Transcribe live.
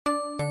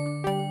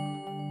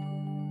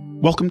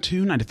Welcome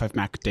to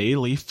 95Mac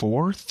Daily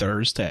for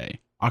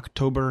Thursday,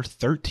 October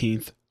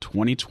 13th,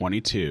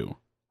 2022.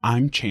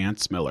 I'm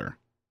Chance Miller.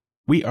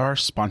 We are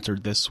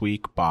sponsored this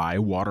week by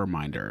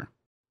Waterminder.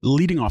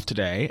 Leading off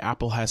today,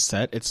 Apple has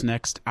set its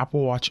next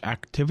Apple Watch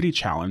Activity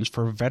Challenge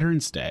for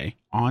Veterans Day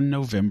on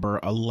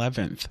November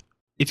 11th.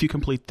 If you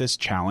complete this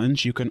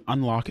challenge, you can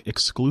unlock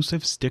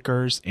exclusive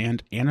stickers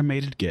and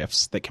animated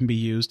GIFs that can be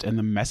used in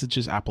the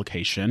Messages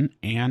application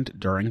and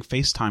during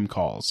FaceTime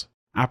calls.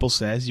 Apple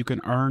says you can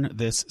earn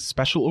this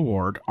special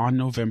award on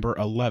November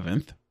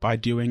 11th by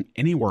doing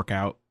any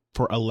workout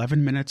for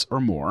 11 minutes or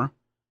more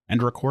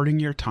and recording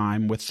your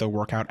time with the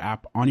workout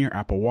app on your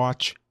Apple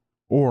Watch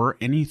or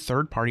any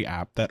third-party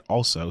app that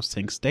also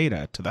syncs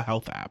data to the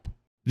Health app.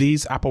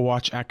 These Apple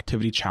Watch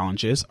activity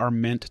challenges are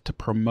meant to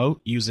promote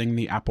using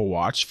the Apple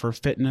Watch for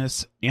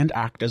fitness and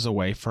act as a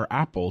way for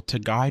Apple to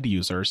guide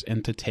users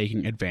into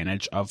taking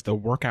advantage of the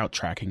workout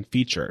tracking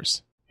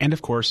features. And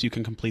of course, you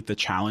can complete the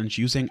challenge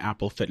using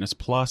Apple Fitness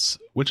Plus,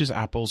 which is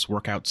Apple's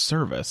workout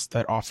service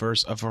that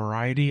offers a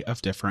variety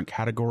of different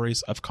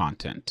categories of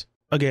content.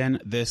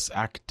 Again, this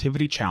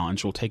activity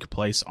challenge will take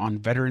place on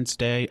Veterans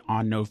Day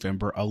on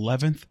November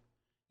 11th,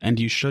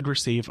 and you should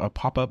receive a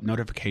pop-up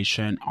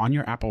notification on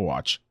your Apple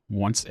Watch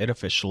once it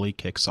officially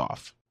kicks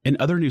off. In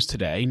other news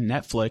today,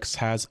 Netflix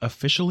has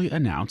officially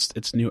announced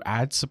its new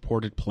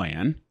ad-supported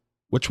plan,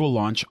 which will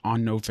launch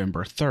on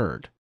November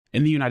 3rd.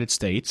 In the United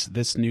States,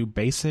 this new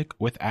basic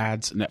with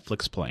ads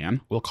Netflix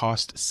plan will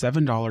cost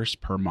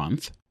 $7 per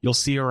month. You'll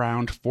see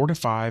around 4 to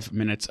 5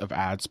 minutes of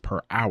ads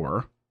per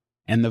hour,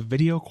 and the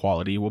video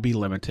quality will be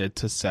limited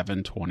to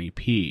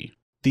 720p.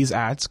 These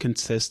ads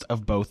consist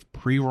of both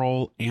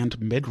pre-roll and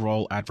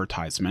mid-roll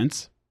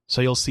advertisements, so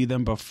you'll see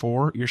them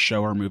before your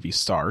show or movie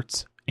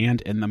starts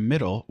and in the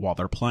middle while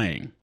they're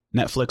playing.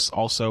 Netflix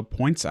also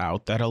points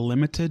out that a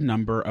limited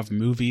number of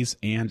movies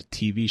and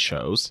TV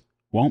shows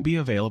won't be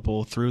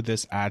available through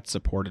this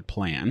ad-supported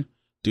plan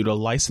due to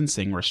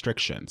licensing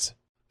restrictions.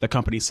 The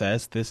company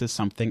says this is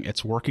something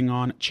it's working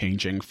on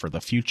changing for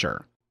the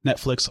future.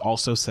 Netflix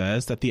also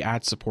says that the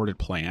ad-supported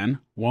plan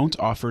won't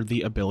offer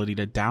the ability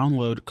to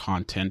download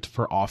content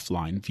for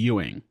offline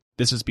viewing.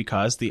 This is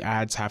because the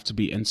ads have to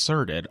be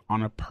inserted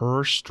on a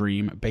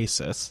per-stream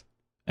basis,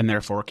 and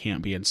therefore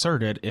can't be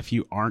inserted if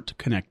you aren't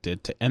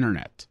connected to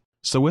internet.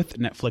 So with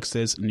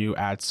Netflix's new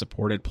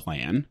ad-supported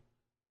plan,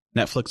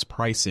 Netflix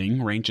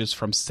pricing ranges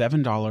from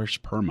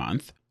 $7 per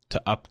month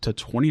to up to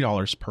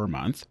 $20 per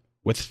month,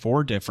 with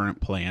 4 different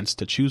plans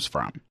to choose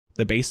from.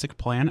 The basic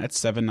plan at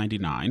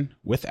 $7.99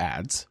 with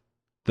ads,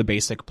 the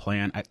basic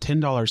plan at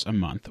 $10 a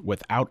month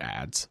without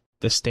ads,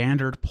 the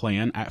standard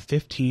plan at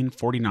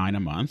 $15.49 a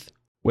month,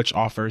 which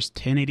offers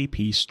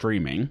 1080p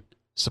streaming,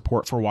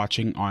 support for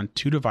watching on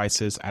 2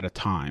 devices at a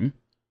time,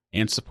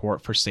 and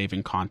support for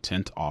saving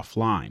content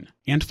offline.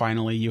 And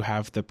finally, you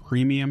have the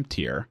premium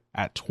tier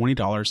at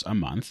 $20 a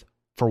month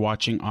for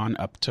watching on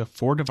up to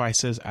 4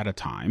 devices at a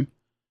time,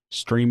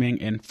 streaming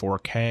in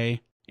 4K,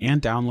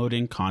 and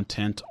downloading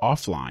content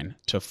offline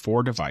to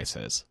 4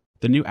 devices.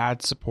 The new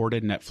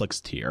ad-supported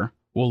Netflix tier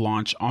will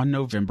launch on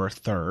November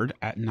 3rd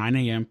at 9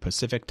 a.m.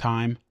 Pacific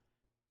Time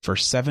for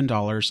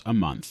 $7 a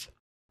month.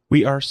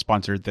 We are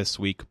sponsored this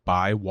week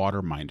by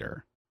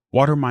Waterminder.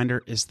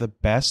 Waterminder is the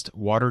best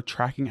water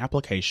tracking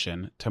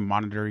application to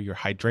monitor your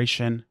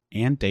hydration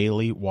and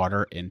daily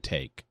water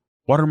intake.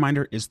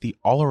 Waterminder is the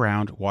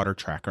all-around water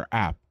tracker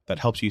app that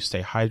helps you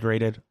stay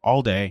hydrated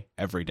all day,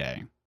 every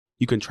day.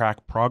 You can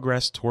track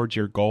progress towards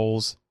your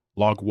goals,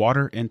 log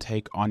water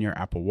intake on your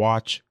Apple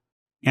Watch,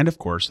 and of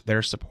course,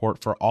 there's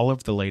support for all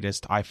of the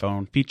latest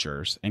iPhone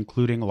features,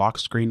 including lock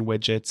screen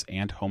widgets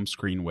and home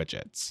screen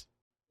widgets.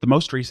 The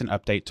most recent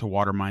update to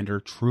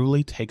Waterminder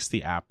truly takes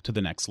the app to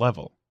the next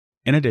level.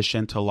 In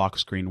addition to lock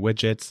screen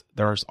widgets,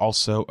 there is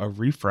also a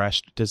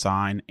refreshed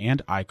design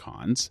and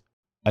icons,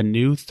 a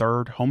new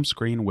third home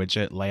screen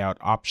widget layout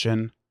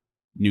option,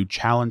 new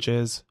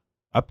challenges,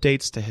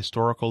 updates to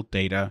historical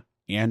data,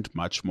 and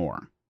much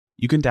more.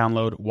 You can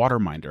download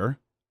Waterminder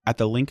at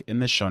the link in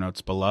the show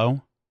notes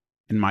below,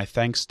 and my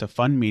thanks to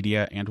Fun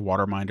Media and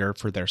Waterminder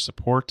for their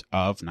support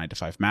of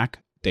 95Mac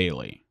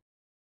Daily.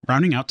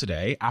 Rounding out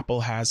today,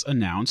 Apple has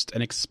announced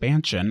an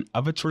expansion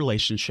of its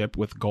relationship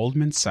with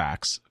Goldman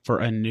Sachs for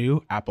a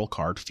new Apple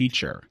Card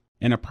feature.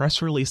 In a press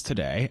release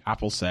today,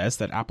 Apple says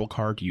that Apple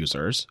Card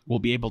users will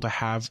be able to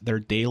have their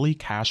daily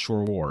cash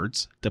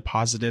rewards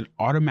deposited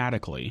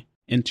automatically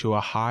into a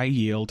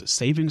high-yield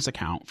savings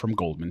account from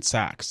Goldman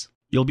Sachs.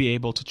 You'll be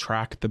able to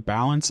track the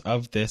balance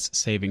of this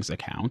savings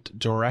account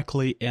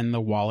directly in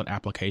the wallet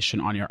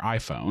application on your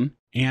iPhone,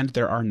 and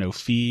there are no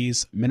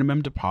fees,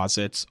 minimum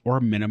deposits, or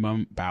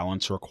minimum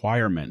balance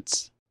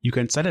requirements. You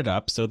can set it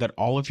up so that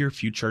all of your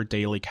future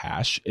daily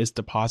cash is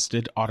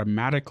deposited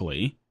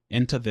automatically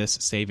into this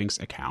savings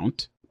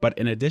account, but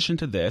in addition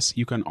to this,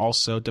 you can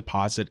also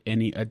deposit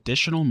any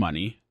additional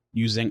money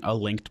using a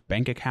linked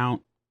bank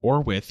account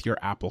or with your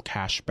Apple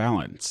Cash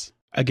balance.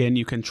 Again,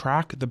 you can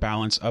track the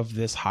balance of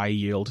this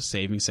high-yield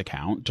savings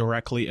account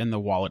directly in the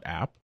Wallet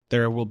app.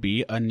 There will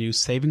be a new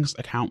savings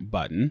account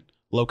button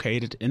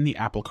located in the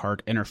Apple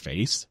Card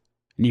interface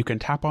And you can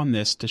tap on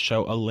this to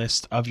show a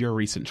list of your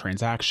recent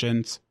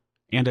transactions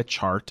and a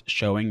chart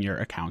showing your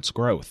account's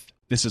growth.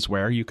 This is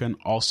where you can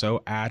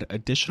also add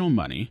additional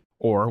money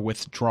or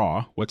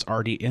withdraw what's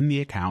already in the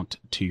account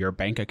to your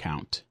bank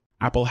account.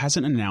 Apple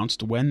hasn't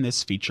announced when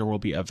this feature will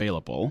be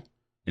available.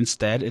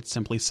 Instead, it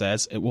simply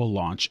says it will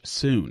launch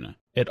soon.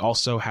 It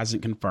also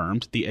hasn't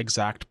confirmed the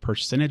exact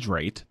percentage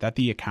rate that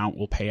the account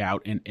will pay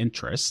out in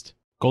interest.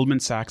 Goldman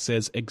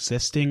Sachs'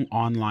 existing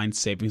online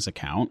savings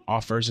account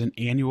offers an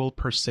annual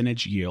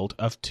percentage yield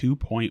of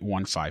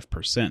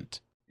 2.15%.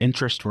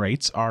 Interest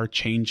rates are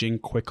changing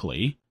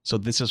quickly, so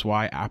this is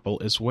why Apple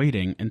is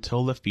waiting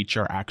until the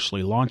feature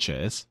actually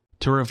launches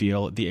to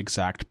reveal the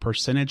exact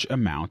percentage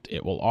amount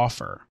it will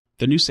offer.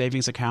 The new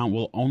savings account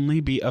will only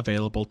be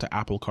available to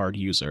Apple Card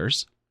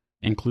users,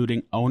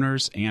 including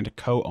owners and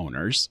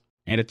co-owners,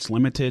 and it's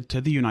limited to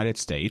the United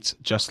States,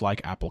 just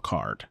like Apple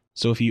Card.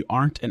 So if you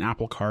aren't an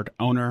Apple Card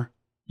owner,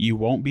 you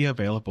won't be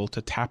available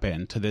to tap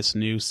into this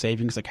new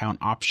savings account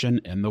option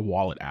in the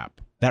Wallet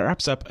app. That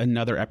wraps up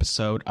another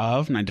episode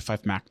of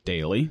 9to5Mac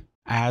Daily.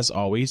 As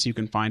always, you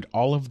can find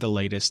all of the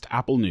latest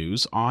Apple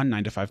news on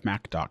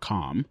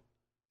 9to5mac.com.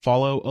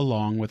 Follow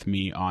along with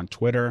me on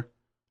Twitter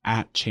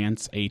at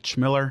Chance H.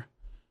 Miller,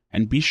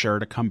 and be sure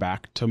to come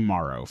back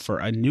tomorrow for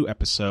a new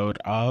episode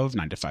of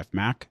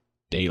 9to5Mac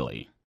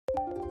Daily.